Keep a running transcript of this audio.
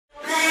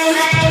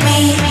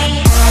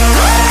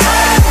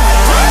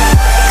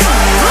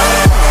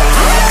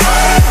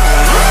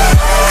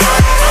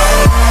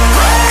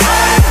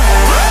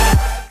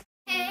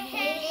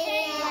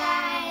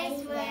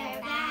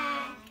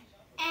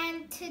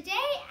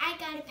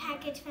got a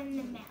package from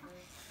the mail.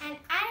 And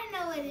I don't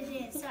know what it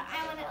is, so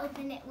I want to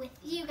open it with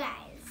you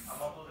guys.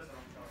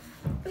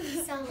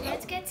 So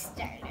let's get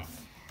started.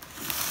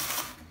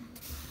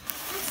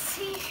 Let's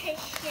see right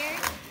here.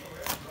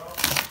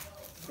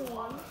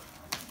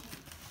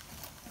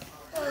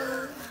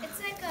 It's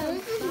like a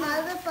There's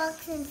another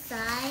box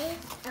inside.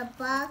 A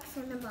box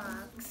and a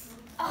box.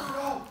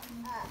 Oh.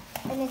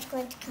 And it's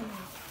going to come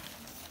out.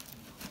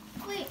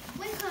 Wait,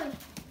 Chloe.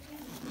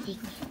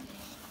 Take me.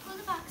 Pull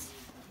the box.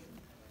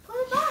 Pull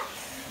the box.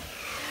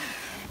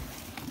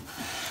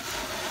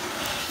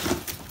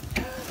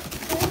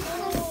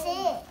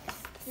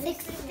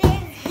 Six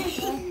things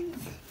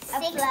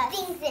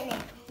in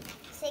it.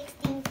 6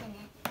 things in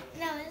it.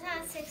 No, it's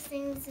not 6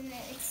 things in it.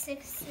 It's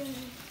 6 things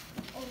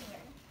over.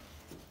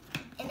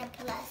 And a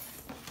plus.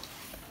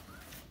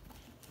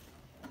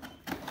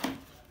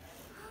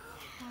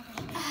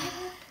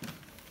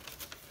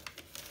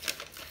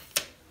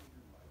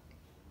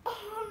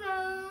 Oh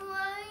no,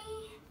 why?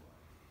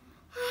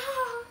 No.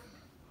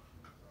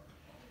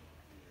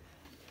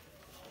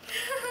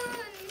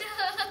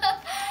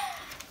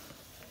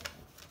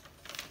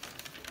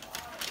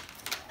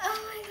 Oh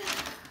my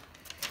god.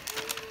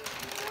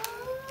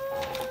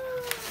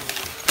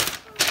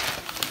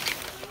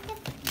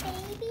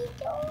 Baby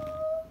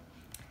doll.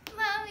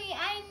 Mommy,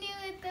 I knew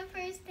it the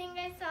first thing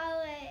I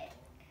saw it.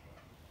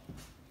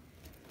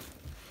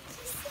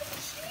 She's so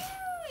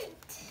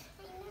cute.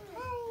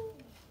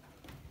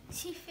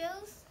 She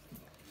feels,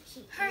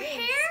 her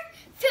hair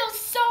feels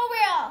so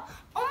real.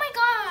 Oh my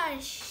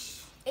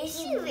gosh. Is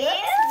she she real? real?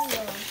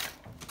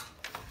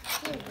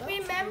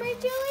 Remember,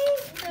 Julie,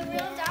 the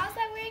real dolls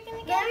that we were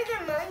gonna get?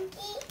 There's a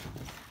monkey.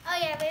 Oh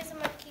yeah, there's a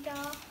monkey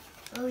doll.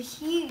 Oh,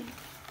 huge.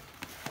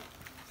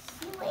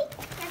 Wait. You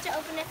have to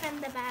open it from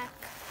the back.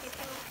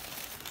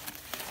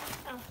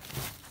 Oh.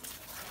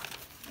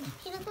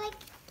 She looks like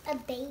a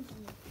baby.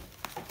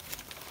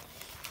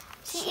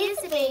 She is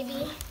a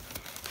baby.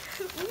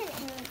 We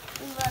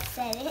both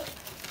said it.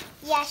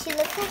 Yeah, she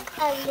looks like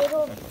a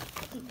little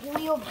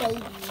real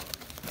baby.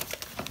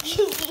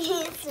 She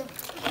is a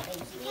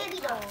baby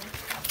doll.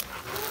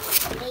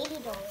 A baby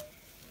doll.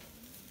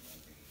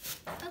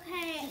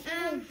 Okay,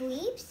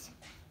 Bleeps?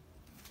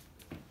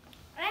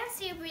 I don't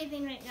see her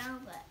breathing right now,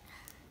 but.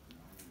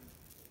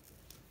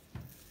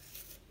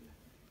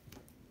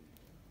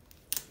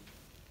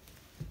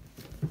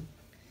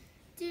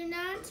 Do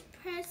not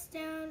press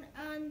down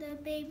on the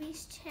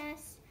baby's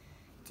chest.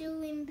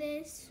 Doing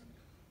this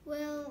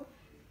will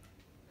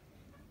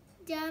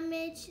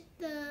damage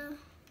the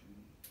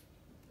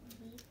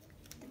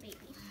baby.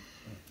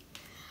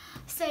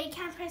 So you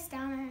can't press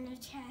down on her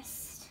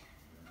chest.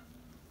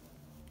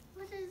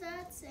 What does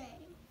that say?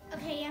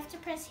 Okay, you have to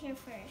press here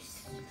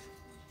first.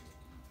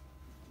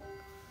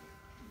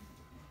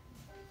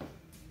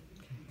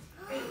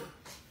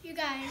 You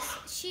guys,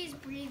 she's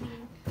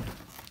breathing.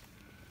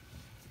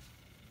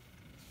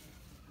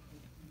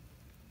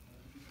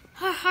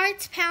 Her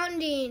heart's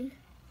pounding.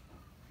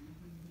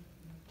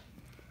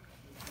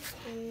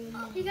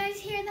 You guys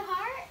hear the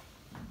heart?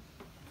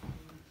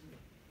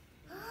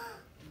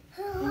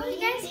 You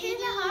guys hear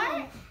the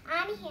heart?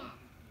 I'm here.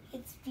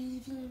 It's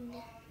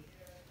beating.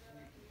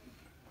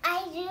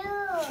 I do.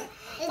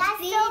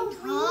 That's so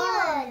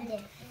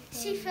weird.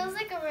 She feels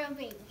like a real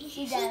baby.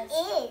 She does. She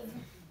is.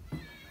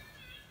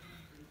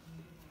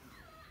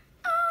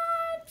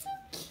 Oh, it's so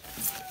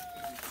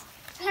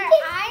cute. Her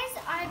eyes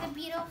are the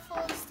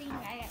beautifulest thing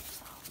I ever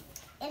saw.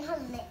 And her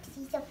lips,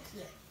 she's so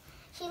cute.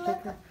 She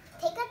look.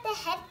 Take out the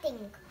head thing.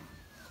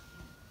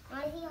 I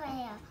want to see her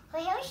hair. Her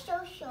hair is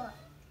so short.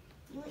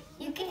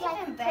 You can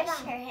like even put brush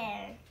on. her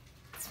hair.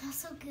 It smells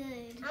so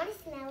good. I want to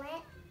smell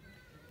it.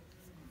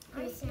 I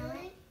want to smell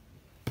it.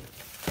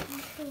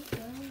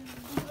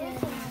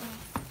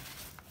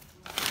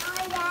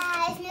 Oh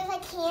yeah, it smells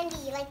like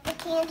candy, like the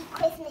candy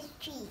Christmas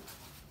tree.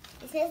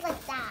 It smells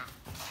like that.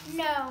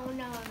 No.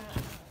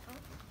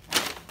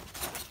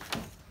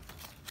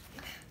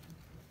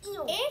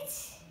 Ew.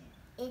 It's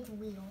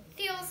real.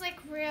 feels like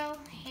real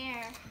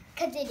hair.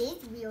 Because it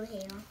is real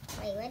hair.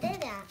 Wait, what is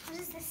that? What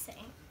does this say?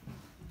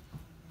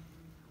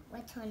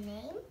 What's her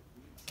name?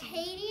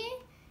 Katie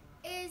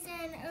is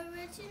an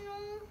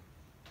original.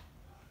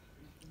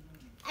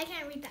 I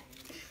can't read that.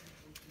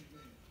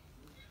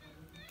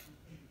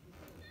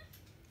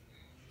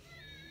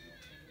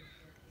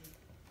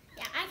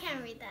 Yeah, I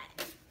can't read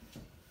that.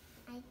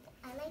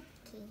 I like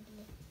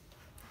Katie.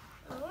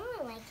 Oh,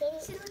 I like Katie.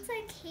 She looks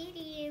like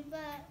Katie,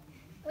 but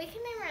we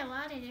can name her a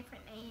lot of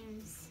different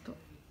names.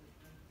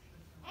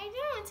 I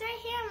know, it's right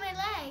here on my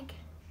leg.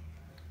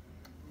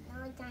 No,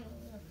 it's on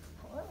your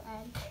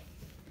forehead.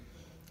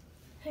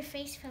 Her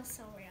face feels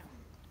so real.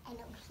 I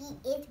know, he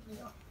is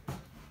real.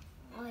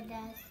 Oh, it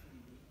does.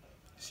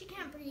 She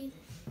can't breathe.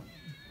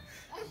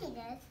 Oh, he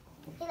does.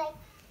 He's like,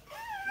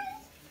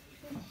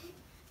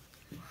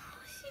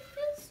 She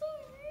feels so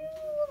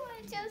real.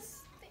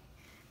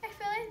 I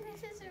feel like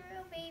this is a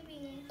real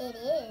baby. it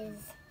is.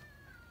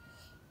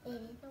 It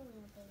is a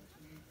real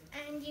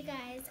baby. And you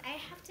guys, I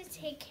have to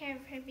take care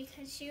of her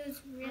because she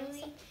was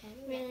really,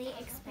 really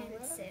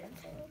expensive.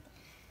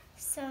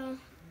 So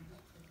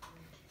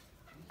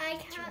I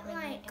can't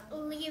like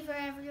leave her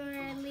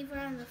everywhere, leave her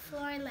on the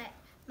floor, let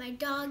my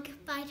dog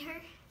bite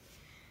her.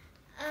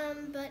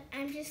 But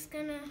I'm just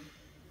gonna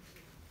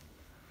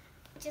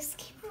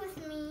keep it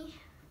with me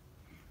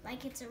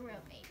like it's a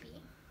real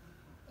baby.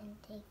 And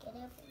take it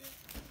over.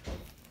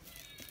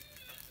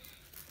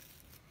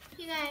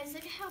 You guys,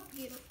 look at how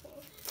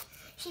beautiful.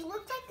 She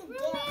looks like a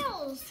Real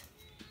girl. nails.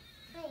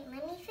 Wait,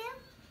 let me feel.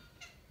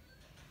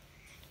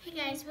 Hey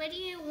guys, what do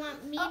you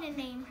want me to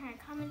name her?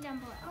 Comment down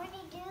below. What do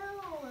you do?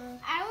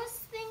 I was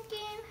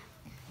thinking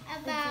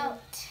about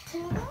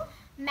Tingle?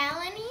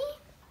 Melanie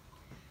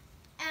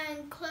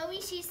and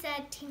Chloe. She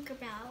said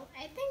Tinkerbell.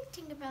 I think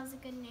Tinkerbell's a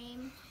good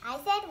name. I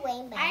said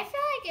Rainbow. I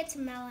feel like it's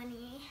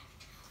Melanie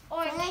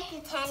or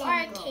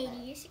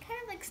Katie. She kind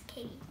of likes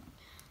Katie.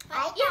 But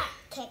I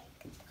got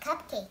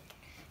cupcake.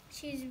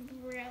 She's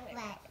really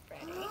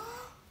pretty.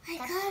 I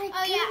got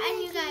Oh yeah,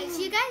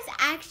 and you guys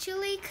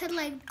actually could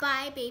like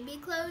buy baby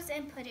clothes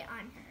and put it on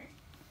her.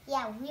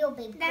 Yeah, real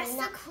baby. That's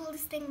the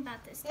coolest thing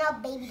about this doll.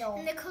 Not baby doll.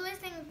 And the coolest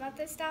thing about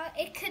this doll,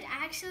 it could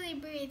actually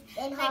breathe.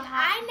 In her Like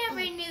heart. I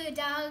never knew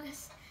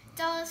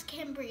dolls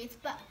can breathe,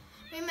 but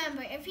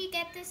remember, if you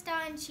get this doll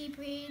and she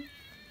breathes,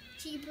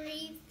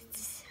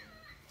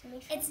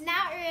 it's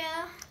not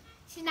real.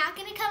 She's not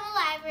gonna come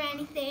alive or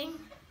anything.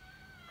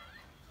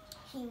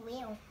 She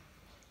will.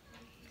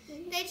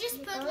 They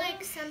just put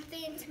like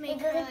something to make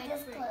her like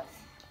this breathe.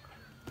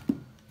 close.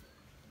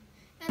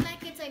 And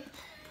like it's like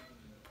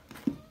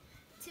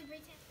to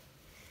pretend.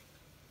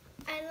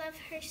 I love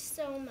her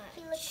so much.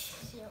 She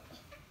looks cute.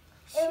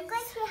 It looks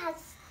like she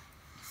has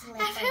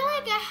slippers. I feel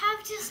like I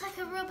have just like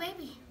a real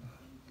baby.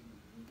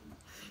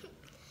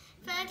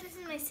 I feel like this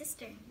is my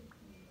sister.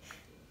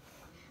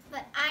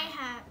 But I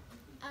have,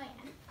 oh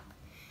yeah.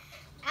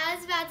 I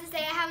was about to say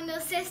I have no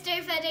sister,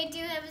 but I do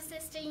have a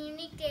sister,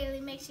 Unique Daily.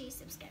 Make sure you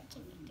subscribe to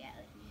Unique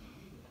Daily.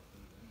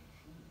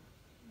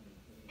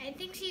 I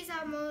think she's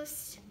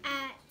almost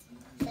at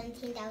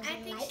 17,000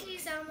 I think likes.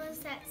 she's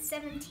almost at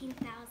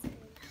 17,000.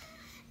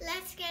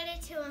 Let's get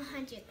it to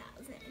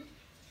 100,000.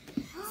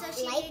 So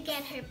she Like? can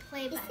get her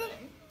play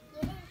button.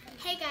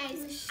 Hey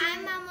guys,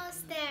 I'm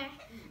almost there.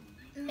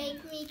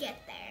 Make me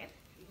get there.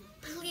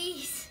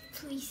 Please,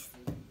 please.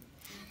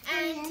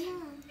 And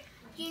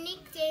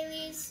Unique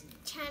Daily's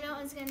channel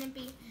is going to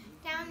be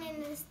down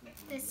in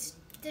the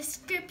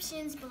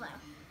descriptions below.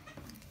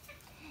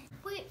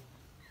 Wait.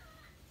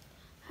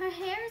 Her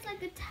hair is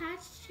like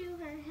attached to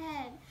her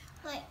head.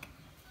 Like,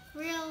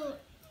 real,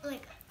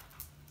 like,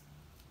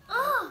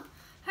 oh,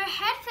 her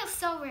head feels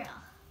so real.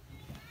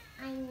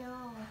 I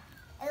know.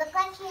 It looks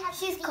like she has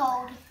She's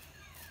cold.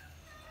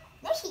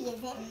 No, she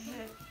isn't.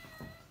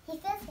 He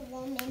feels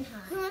warm in her.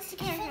 Who wants to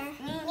carry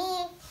her?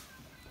 Me.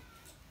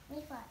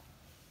 Me what?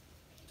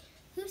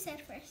 Who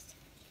said first?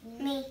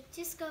 Me.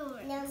 Just go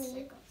over No, in me.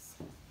 circles.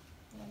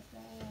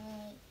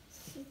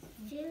 She's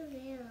too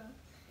little.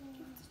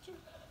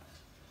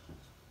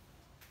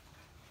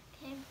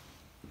 Okay.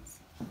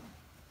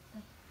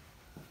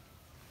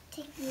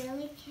 Take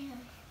really care.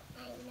 I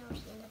know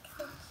she looks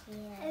so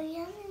cute.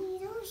 Ariana, you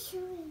don't show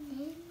her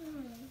name.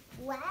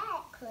 What,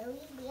 Chloe?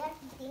 We have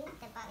to think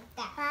about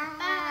that.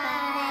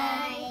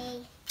 Bye.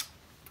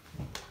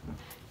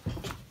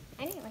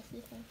 I didn't like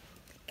you think.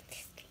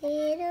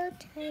 Little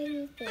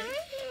tiny thing.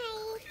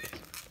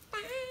 Bye.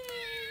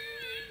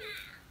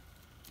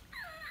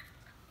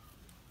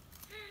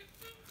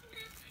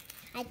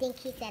 I think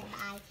he said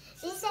bye.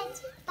 She said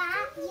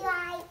bye.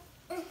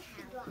 You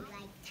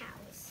like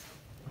towels.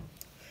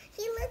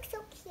 He looks so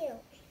cute.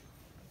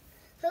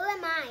 Who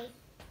am I?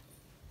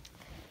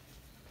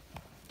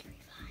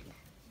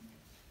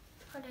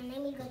 Hold on,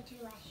 let me go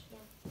to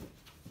Ashton.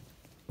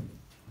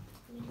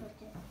 Let me go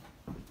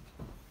to.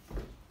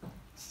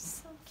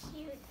 She's so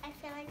cute. I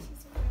feel like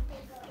she's a real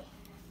baby.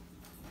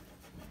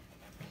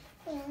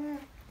 Yeah.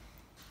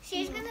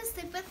 She's gonna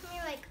sleep with me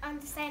like on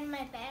the side of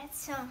my bed,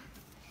 so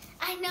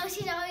I know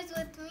she's always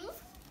with me.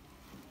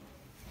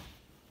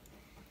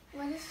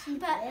 What is she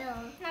But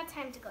build? not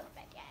time to go to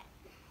bed yet.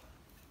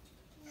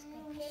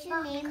 We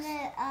should name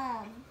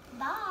the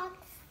box.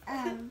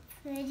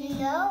 Pretty.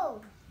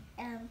 No.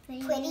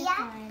 Pretty Pretty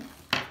unicorn.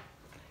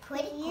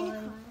 Pretty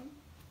unicorn.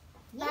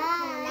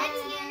 That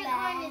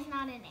unicorn is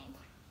not a name.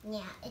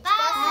 Yeah. It's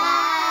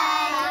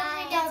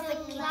Bye. Don't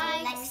forget to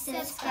like,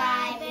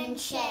 subscribe, and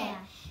share.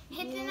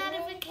 Hit the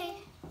notification.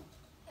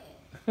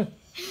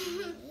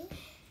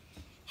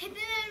 Hit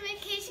the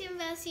notification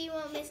bell so you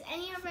won't miss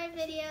any of our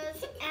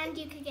videos, and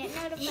you can get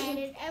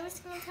notified every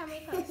single time we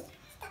post.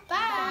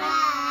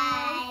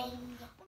 Bye. Bye.